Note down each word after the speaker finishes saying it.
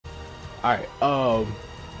Alright,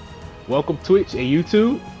 welcome Twitch and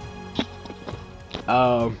YouTube.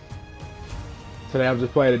 Um, Today I'm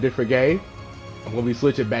just playing a different game. I'm gonna be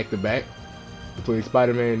switching back to back between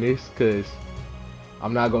Spider-Man and this, cause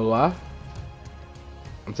I'm not gonna lie,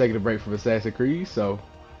 I'm taking a break from Assassin's Creed, so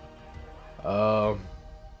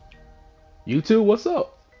YouTube, what's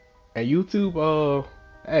up? And YouTube,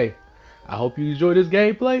 hey, I hope you enjoy this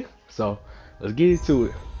gameplay. So let's get into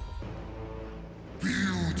it.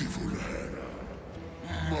 Beautiful Hera,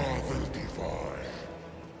 Mother Divine,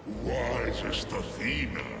 wisest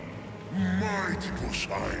Athena, mighty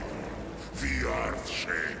Poseidon, the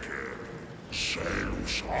Earth-shaker,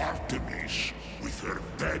 zealous Artemis, with her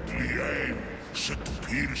deadly aim set to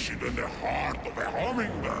pierce even the heart of a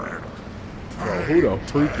hummingbird. Bro, who the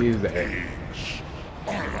freak is that? Pigs,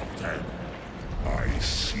 all of them, I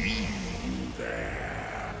see you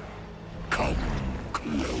there. Come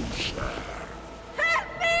closer. Help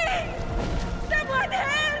me! Someone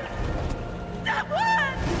help!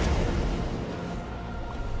 Someone!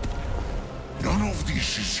 None of this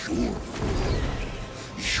is your fault.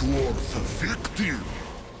 You're the victim.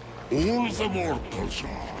 All the mortals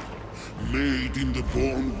are, made in the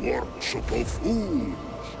bone workshop of fools.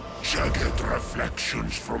 Jagged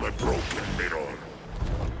reflections from a broken mirror.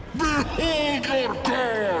 Behold your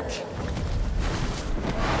god!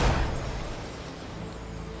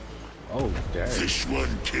 Oh, dang. This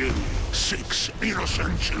one killed 6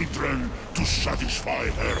 innocent children to satisfy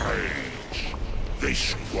her rage. They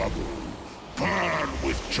squabble, burn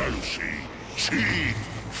with jealousy, cheat,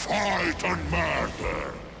 fight and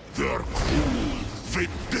murder. They're cruel,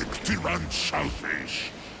 vindictive and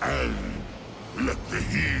selfish. And, like the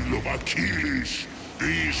heel of Achilles,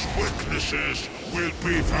 these weaknesses will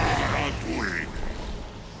be their undoing.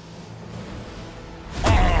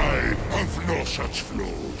 I have no such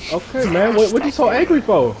flaws. Okay, man, what you so angry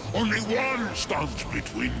for? Only one stands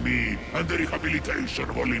between me and the rehabilitation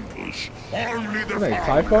of Olympus. Only the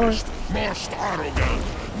foulest, most arrogant,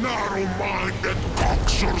 narrow-minded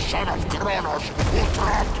coxswain son of Kronos who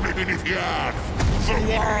trapped me beneath the earth. The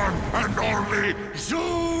one and only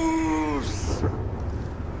Zeus!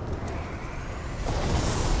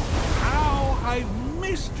 How I've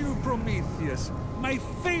missed you, Prometheus, my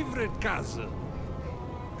favorite cousin.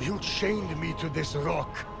 You chained me to this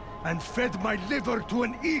rock and fed my liver to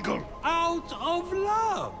an eagle. Out of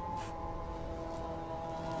love.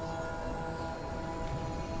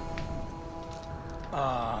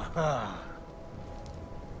 Aha.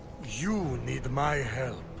 You need my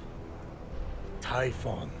help.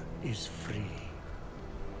 Typhon is free.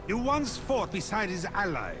 You once fought beside his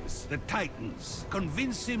allies, the Titans.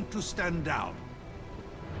 Convince him to stand down.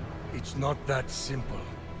 It's not that simple.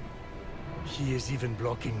 He is even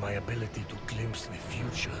blocking my ability to glimpse the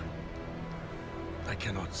future. I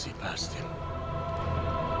cannot see past him.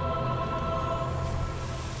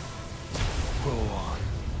 Go on.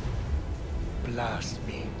 Blast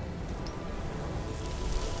me.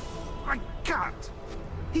 I can't.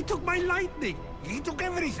 He took my lightning. He took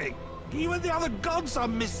everything. Even the other gods are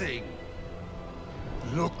missing.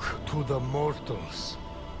 Look to the mortals.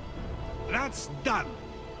 That's done.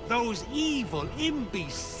 Those evil,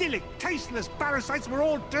 imbecilic, tasteless parasites were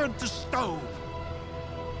all turned to stone.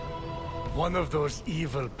 One of those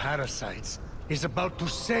evil parasites is about to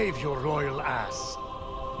save your royal ass.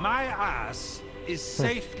 My ass is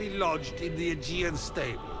safely lodged in the Aegean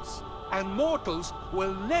stables, and mortals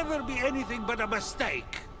will never be anything but a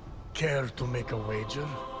mistake. Care to make a wager?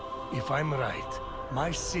 If I'm right,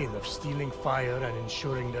 my sin of stealing fire and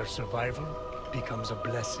ensuring their survival becomes a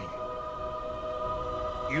blessing.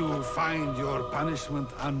 You find your punishment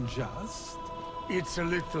unjust? It's a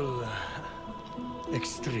little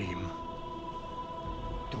extreme.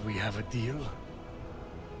 Do we have a deal?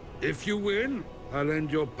 If you win, I'll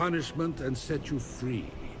end your punishment and set you free.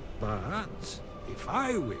 But if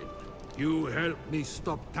I win, you help me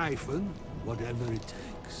stop Typhon, whatever it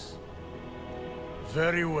takes.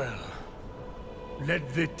 Very well.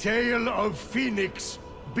 Let the tale of Fenyx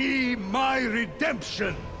be my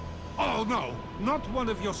redemption! Oh no, not one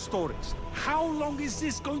of your stories. How long is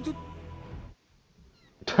this going to...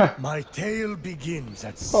 My tale begins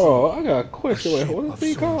at sea. Oh, I got a question. Wait, what is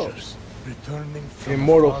he called? Returning from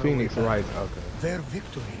Immortal Fenyx Rising. Okay. Their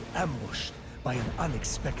victory ambushed by an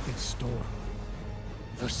unexpected storm.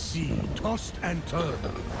 The sea tossed and turned.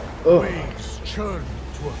 Waves churned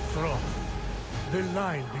to a froth. The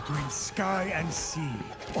line between sky and sea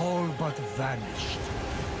all but vanished.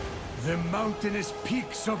 The mountainous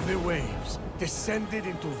peaks of the waves descended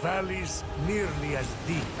into valleys nearly as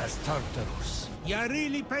deep as Tartarus. You're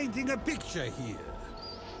really painting a picture here.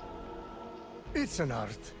 It's an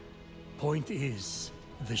art. Point is,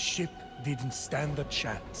 the ship didn't stand a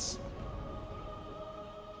chance.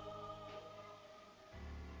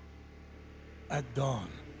 At dawn,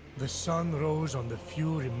 the sun rose on the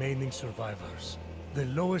few remaining survivors. The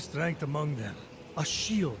lowest ranked among them, a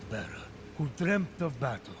shield bearer who dreamt of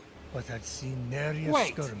battle, but had seen nary a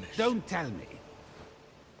skirmish. Don't tell me.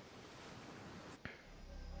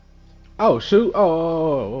 Oh shoot!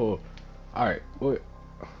 Oh. All right. What?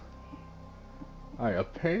 All right.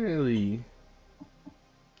 Apparently.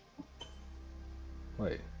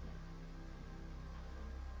 Wait.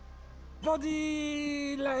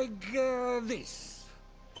 Body like this.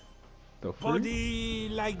 The fruit? Body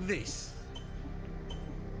like this.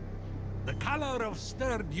 The color of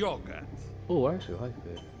stirred yogurt. Oh, I actually like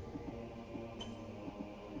that.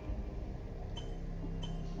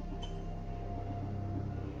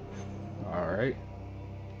 Alright.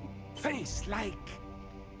 Face like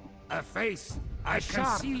a face I can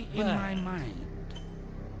see in my mind.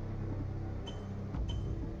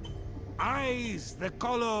 Eyes the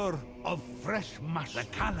color of fresh mush. The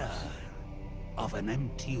color of an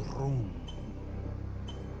empty room.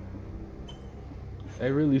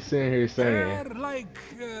 They really sitting here saying. Hair like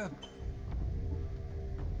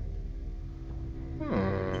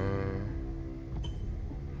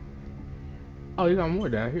Oh, you got more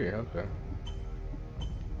down here. Okay.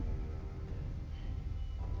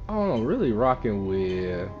 Oh, I'm really rocking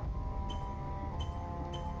with.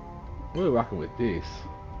 This.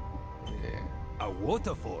 Yeah. a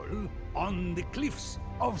waterfall on the cliffs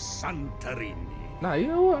of Santorini. Nah, you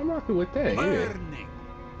know what? I'm rocking with that. Yeah. Burning.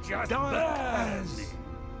 Just burning.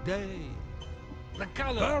 Day. The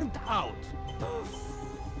color. Burnt out. Poof.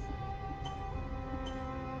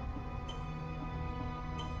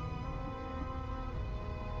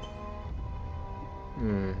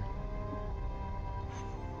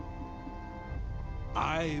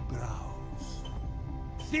 Eyebrows.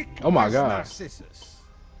 Thick Oh my as God. Narcissus.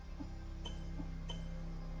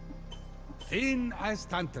 Thin as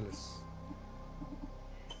Tantalus.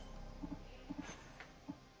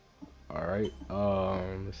 All right.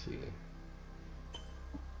 Let's see.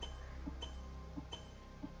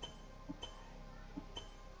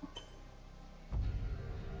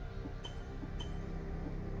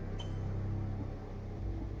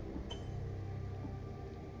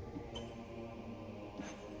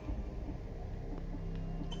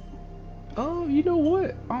 Oh, you know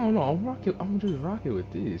what? I don't know. I'm just rocking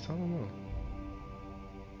with this. I don't know.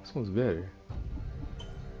 This one's better.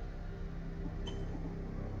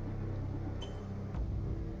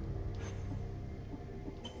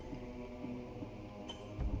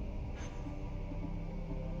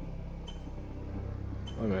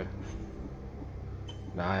 Wait a minute.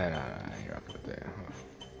 Nah, I ain't rocking with that.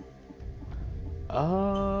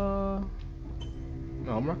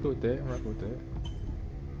 No, I'm rocking with that.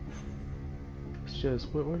 It's just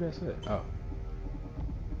where that's at? Oh.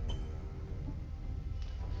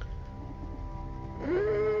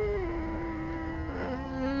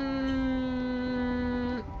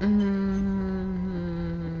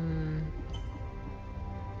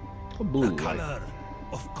 A blue, The color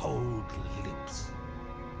of cold lips.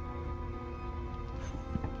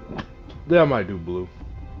 That might do blue.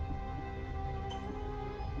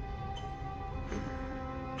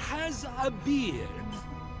 Has a beard.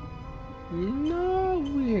 No,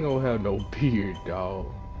 we ain't gonna have no beard, dog.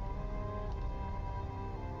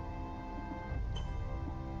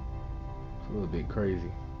 It's a little bit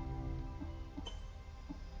crazy.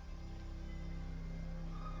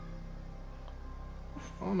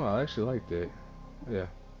 Oh no, I actually like that. Yeah.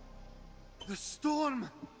 The storm!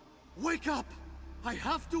 Wake up! I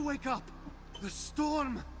have to wake up! The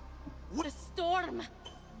storm! The storm!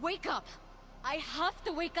 Wake up! I have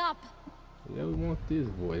to wake up! Yeah, we want this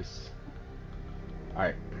voice.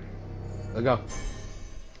 Alright. Let's go.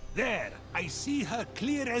 There, I see her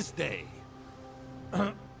clear as day.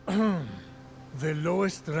 The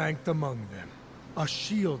lowest ranked among them, a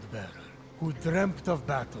shield bearer who dreamt of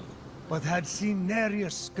battle, but had seen nary a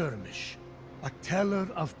skirmish. A teller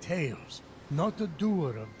of tales, not a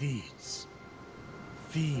doer of deeds.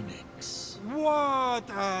 Fenyx. What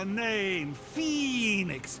a name!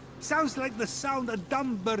 Phoenix! Sounds like the sound a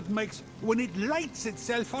dumb bird makes when it lights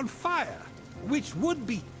itself on fire, which would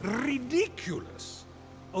be ridiculous.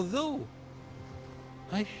 Although,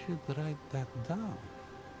 I should write that down.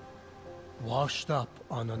 Washed up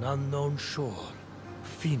on an unknown shore,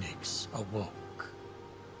 Fenyx awoke.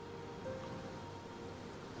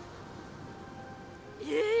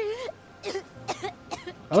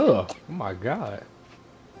 Oh my God.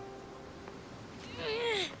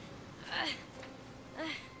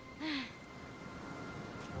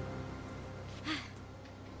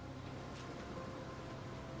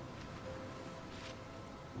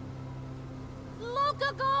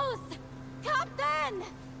 Loka goes! Captain!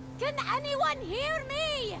 Can anyone hear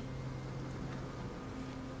me?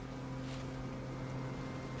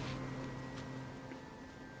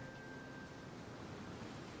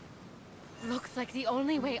 Looks like the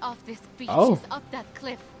only way off this beach is up that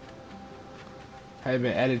cliff. Have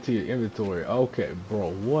been added to your inventory. Okay, bro.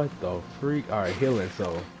 What the freak? Alright, healing,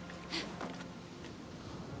 so.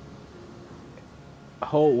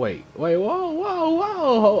 Hold, wait,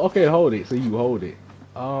 whoa. Okay, hold it. So you hold it.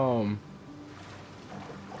 Alright,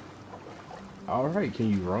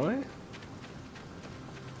 can you run?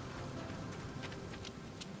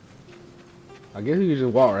 I guess you can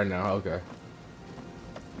just walk right now. Okay.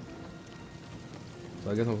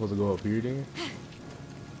 So I guess I'm supposed to go up here then?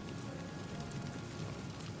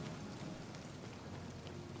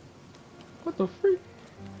 What the freak?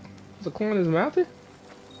 Is a clone in this mountain?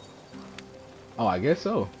 Oh, I guess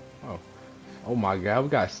so. Oh my god, we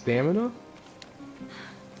got stamina?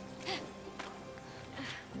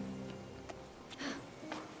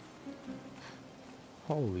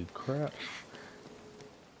 Holy crap.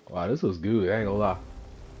 Wow, this was good, I ain't gonna lie.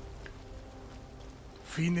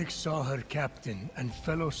 Fenyx saw her captain and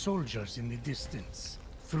fellow soldiers in the distance.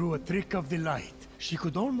 Through a trick of the light, she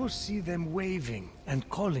could almost see them waving and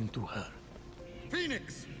calling to her.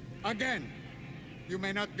 Fenyx! Again! You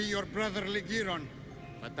may not be your brother Ligiron,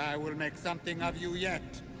 but I will make something of you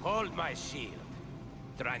yet. Hold my shield.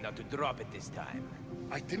 Try not to drop it this time.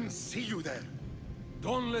 I didn't see you there.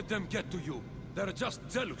 Don't let them get to you. They're just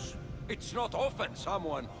jealous. It's not often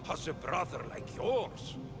someone has a brother like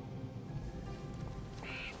yours.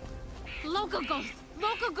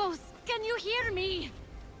 Loka goes! Can you hear me?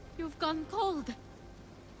 You've gone cold.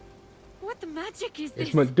 What magic is this?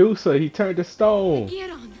 It's Medusa, he turned to stone.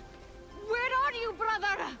 Giron, where are you,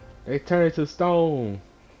 brother? They turned to stone.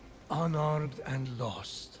 Unarmed and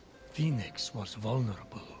lost, Fenyx was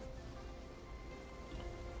vulnerable.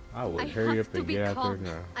 I would hurry up and get out there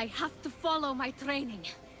now. I have to follow my training.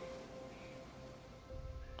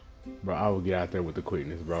 Bro, I will get out there with the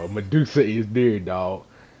quickness, bro. Medusa is there, dog.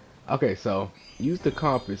 Okay, so use the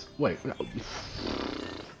compass. Wait, no.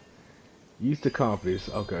 Use the compass.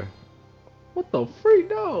 Okay. What the freak,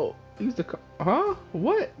 dog? Use the huh?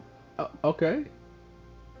 What? Okay.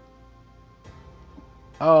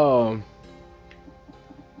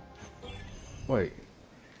 Wait.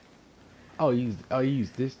 Use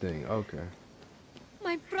this thing. Okay.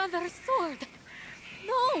 My brother's sword.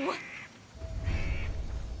 No.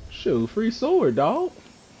 Shoot, free sword, dog.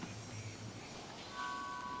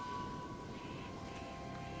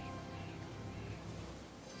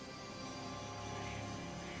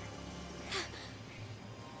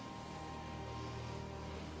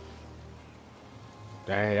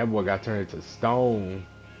 Dang, that boy got turned into stone.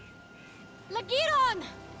 Lagiron!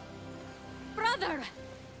 Brother!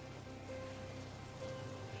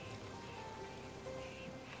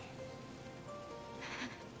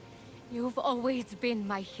 You've always been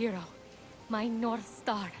my hero, my North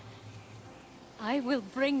Star. I will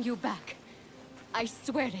bring you back. I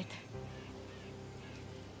swear it.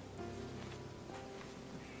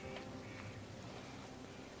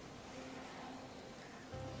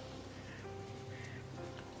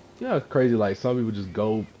 Yeah, it's crazy. Like some people just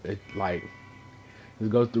go, just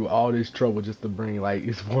go through all this trouble just to bring like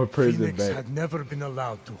this one person Fenyx back. had never been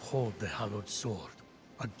allowed to hold the hallowed sword,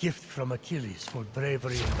 a gift from Achilles for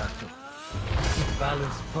bravery in battle. It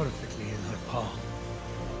balanced perfectly in her palm,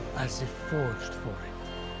 as if forged for it.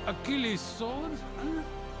 Achilles' sword? Huh?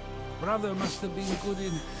 Brother must have been good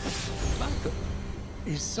in battle.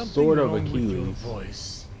 Is something Sword of wrong with your Achilles.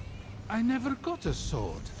 voice? I never got a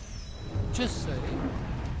sword. Just saying.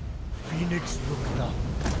 Fenyx looked up.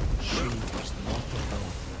 She was not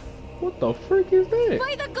alone. What the freak is that?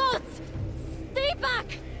 By the gods! Stay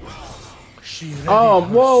back! She readied Oh, her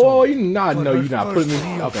whoa, sword you not for know her you're not putting first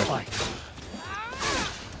me. real Okay, fight.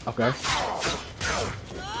 okay.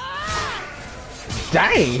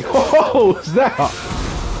 Dang! Oh, snap!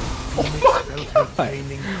 Fenyx felt her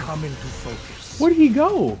training come into focus. Where did he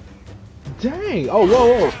go? Dang! Oh,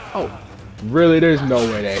 whoa! Oh, really? There's no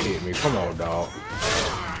way that hit me. Come on, dog.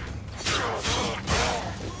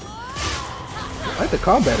 I like the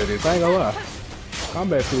combat of this. I ain't gonna lie.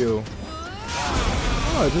 Combat feel.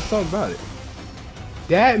 Oh, just something about it.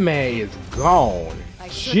 That man is gone. I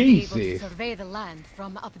should be able to Jesus. survey the land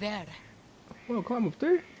from up there. Well, climb up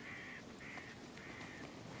there.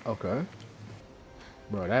 Okay.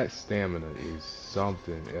 Bro, that stamina is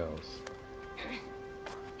something else.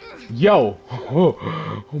 Yo!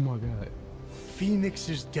 Oh my god.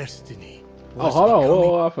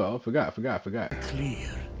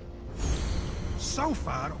 So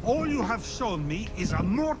far, all you have shown me is a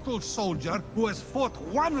mortal soldier who has fought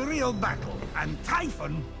one real battle, and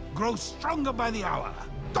Typhon grows stronger by the hour.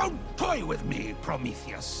 Don't toy with me,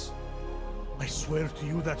 Prometheus. I swear to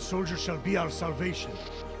you that soldier shall be our salvation.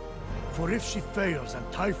 For if she fails and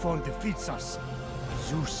Typhon defeats us,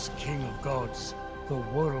 Zeus, king of gods, the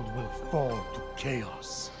world will fall to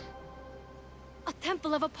chaos. A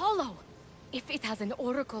temple of Apollo! If it has an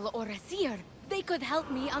oracle or a seer, they could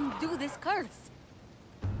help me undo this curse.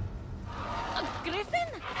 A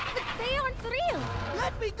griffin? But they aren't real!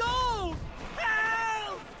 Let me go!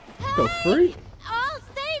 Help! Go free? I'll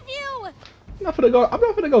save you! I'm not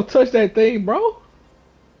gonna go touch that thing, bro.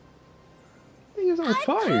 Thing is on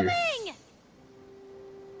fire. Coming!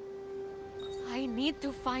 I need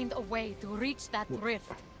to find a way to reach that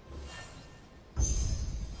rift.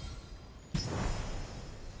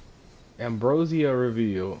 Ambrosia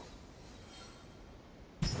revealed.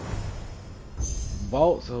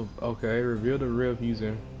 Vaults of okay, reveal the rift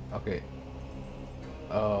using okay.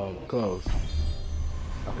 Close.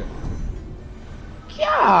 Okay.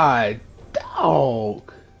 God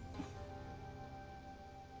dog.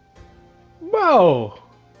 Bro.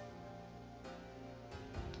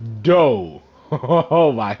 Doe.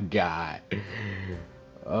 Oh my god.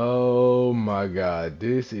 Oh my god.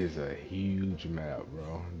 This is a huge map,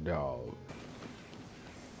 bro. Dog.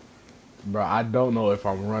 Bro, I don't know if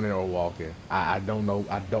I'm running or walking. I don't know.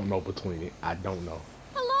 I don't know between it. I don't know.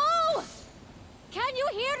 Hello? Can you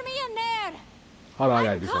hear me in there? Hold on, I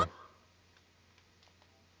gotta do something.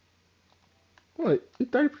 What? You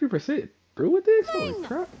 33% through with this? Holy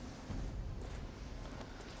crap.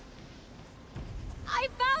 I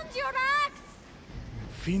found your axe!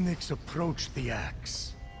 Fenyx approached the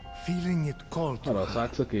axe, feeling it call to Hold on, her. so I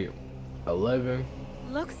took it 11,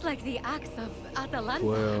 Looks like the axe of Atalanta.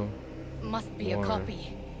 12, Must be a 1,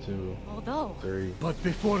 copy. 2, Although, 3. But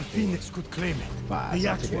before Fenyx could claim it, 5. the So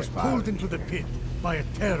I axe took it was at 5. pulled into the pit by a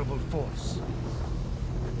terrible force.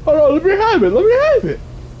 Hold on, let me have it. Let me have it.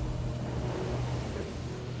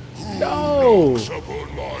 No. Knocks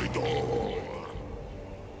upon my door.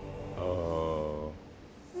 Oh.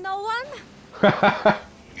 no one?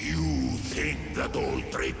 You think that old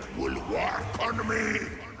trick will work on me?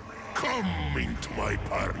 Come into my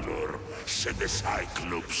parlor, said the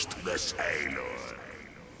Cyclops to the sailor.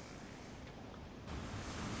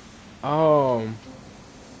 I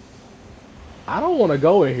don't want to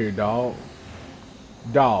go in here, dog.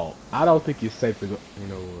 Dog, I don't think it's safe to go. You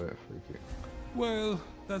know what? Freak it. Well,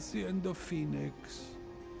 that's the end of Fenyx.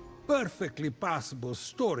 Perfectly passable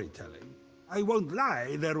storytelling. I won't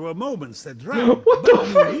lie, there were moments that dragged, What but the you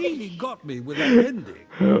fuck? really got me with that ending.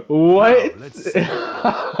 What? Now, let's see.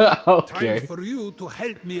 Okay. Time for you to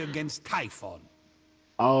help me against Typhon.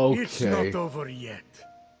 Okay. It's not over yet.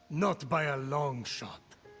 Not by a long shot.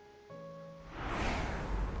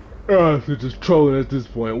 Oh, you're just trolling at this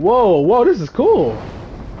point. Whoa, whoa, this is cool.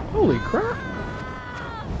 Holy crap.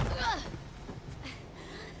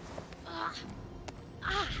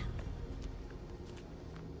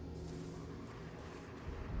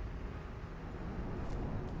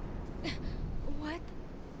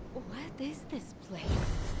 What is this place?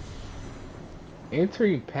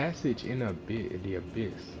 Entering passage in the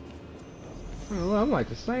abyss. Well, I'm like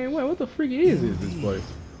the same way. What the freak is this place?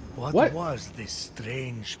 What was this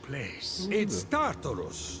strange place? It's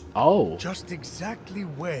Tartarus. Oh. Just exactly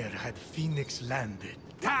where had Fenyx landed?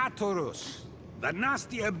 Tartarus. The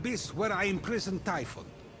nasty abyss where I imprisoned Typhon.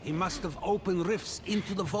 He must have opened rifts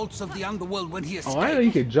into the vaults of the underworld when he escaped. Oh, I know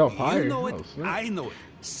you could jump higher. You know it, Oh, snap. I know it.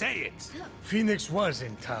 Say it. Fenyx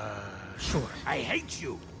wasn't, sure. I hate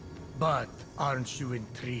you. But aren't you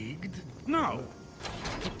intrigued? No.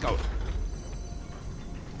 Keep going.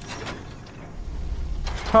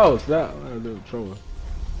 Oh, it's that. I do trolling.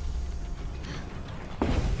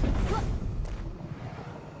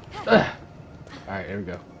 Alright, here we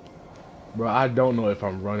go. Bro, I don't know if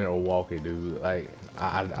I'm running or walking, dude. Like,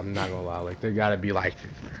 I'm not gonna lie. Like, there gotta be like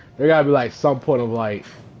some point of like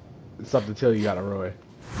something to tell you gotta run.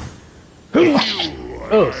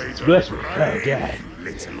 Oh, bless me. Oh, God.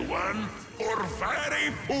 Little one, or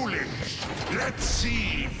very foolish. Let's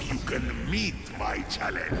see if you can meet my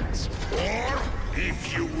challenge, or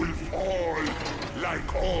if you will fall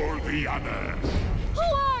like all the others. Who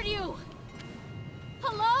are you?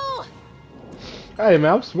 Hello? Hey,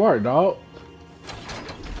 man, I'm smart, dog.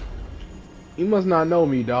 You must not know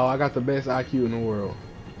me, dog. I got the best IQ in the world.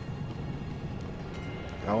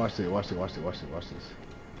 Now watch this, watch this, watch this, watch this, watch this.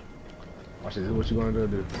 Watch this. This is what you gonna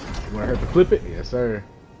do. You wanna hurt to flip it? Yes, sir.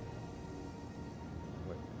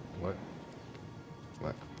 What?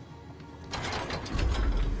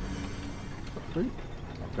 freak.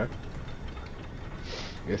 Okay.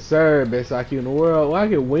 Yes, sir. Best IQ in the world. Will I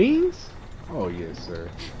get wings? Oh, yes, sir.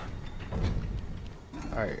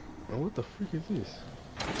 Alright. Well, what the freak is this?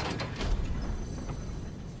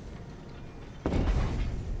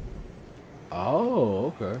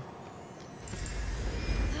 Oh, okay.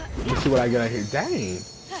 Let's see what I get out here. Dang.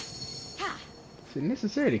 Is it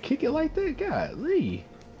necessary to kick it like that? Golly.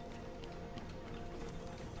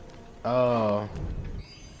 Bro,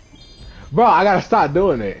 I gotta stop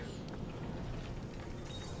doing it.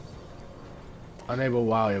 Unable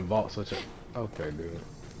while in vault such a... Okay, dude.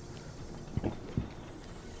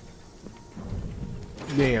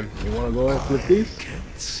 Damn, you wanna go ahead and flip these? I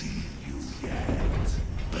can't see you yet,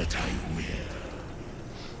 but I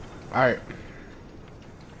will. Alright.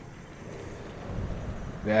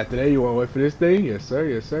 Then after that, you wanna wait for this thing? Yes, sir,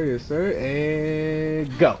 yes, sir, yes, sir.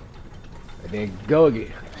 And go. And then go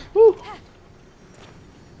again. Woo.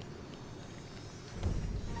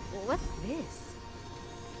 What's this?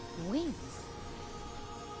 Wings.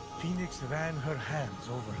 Fenyx ran her hands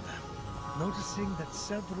over them, noticing that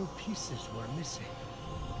several pieces were missing,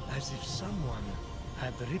 as if someone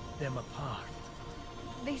had ripped them apart.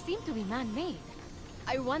 They seem to be man-made.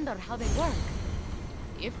 I wonder how they work.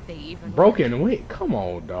 If they even Broken wing? Come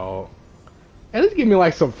on, dog. At least give me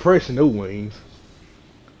like some fresh new wings.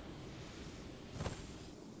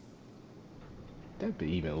 That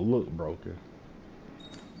didn't even look broken.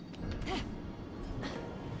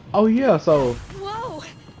 Oh yeah, so... Whoa!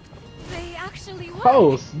 They actually work!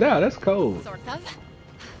 Oh, snap, that's cold. Sort of.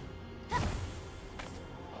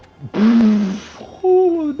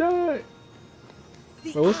 Who died?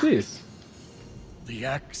 Well, what's this? The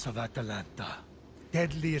axe of Atalanta,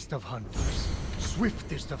 deadliest of hunters,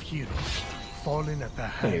 swiftest of heroes, fallen at the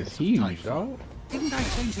Hey, hands it's of huge, Typhon. dog. Didn't I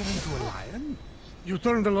change her into a lion? You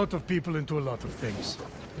turned a lot of people into a lot of things.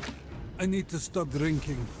 I need to stop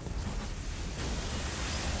drinking.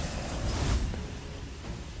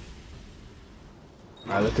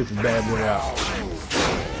 Alright, let's take this bad boy out.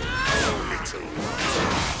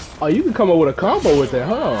 Oh, you can come up with a combo with that,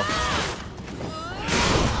 huh?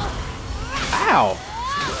 Ow!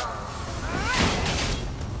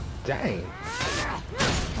 Dang.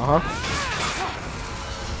 Uh-huh.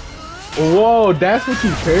 Whoa, that's what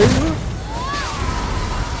you carry with?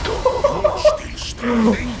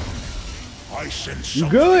 I sense You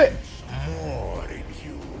good? more in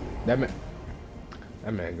you. That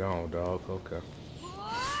man gone, dog. Okay.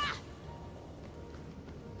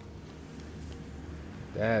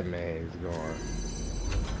 That man is gone.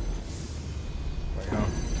 Wait, huh?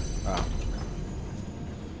 Oh.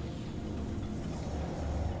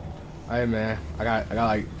 Hey man, I got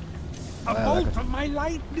like A bolt of my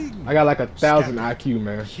lightning! I got like 1,000 Scattered, IQ,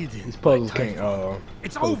 man. hidden These puzzles by can't Typhon.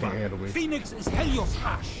 It's puzzles over! can't handle me. Phoenix is Helios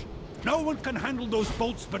Ash! No one can handle those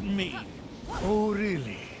bolts but me! Oh,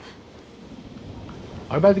 really?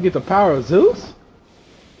 I'm about to get the power of Zeus?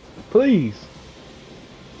 Please.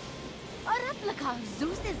 A replica of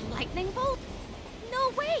Zeus's lightning bolt? No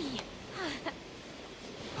way!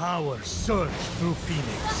 Power surged through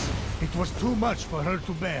Fenyx. It was too much for her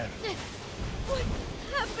to bear. What's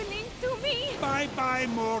happening to me? Bye-bye,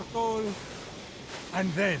 mortal!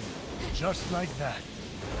 And then, just like that,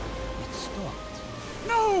 it stopped.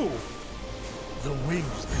 No! The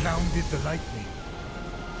wings grounded the lightning.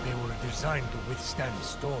 They were designed to withstand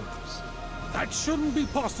storms. That shouldn't be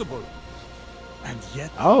possible! And yet,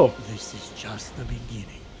 Oh. this is just the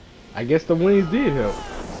beginning. I guess the wings did help.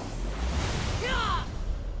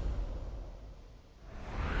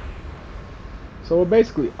 So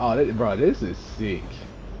basically, bro, this is sick.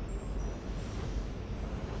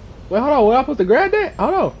 Wait, hold on. Was I supposed to grab that?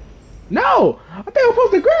 Hold on. No! I think I'm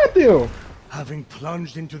supposed to grab them. Having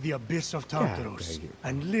plunged into the abyss of Tartaros dang it.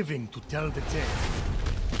 and living to tell the tale,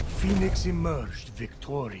 Fenyx emerged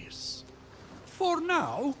victorious. For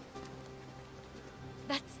now?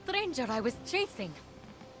 That stranger I was chasing.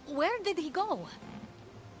 Where did he go?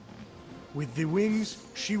 With the wings,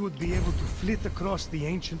 she would be able to flit across the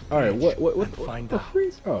ancient All right, bridge what and find the out.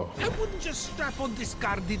 freak? Oh, I wouldn't just strap on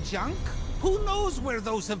discarded junk. Who knows where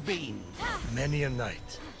those have been? Many a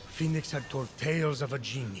night, Fenyx had told tales of a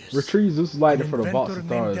genius. retrieve Zeus' lightning An for the vaults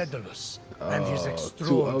inventor of named stars. Daedalus and his To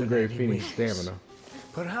extraordinary upgrade Phoenix wings. stamina.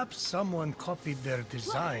 Perhaps someone copied their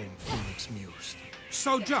design, Fenyx mused.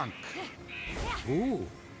 So junk. Ooh.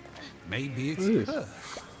 Maybe it's What is this? her.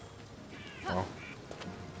 Oh.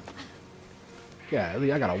 Yeah,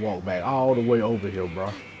 I gotta walk back all the way over here, bro.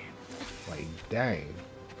 Like, dang.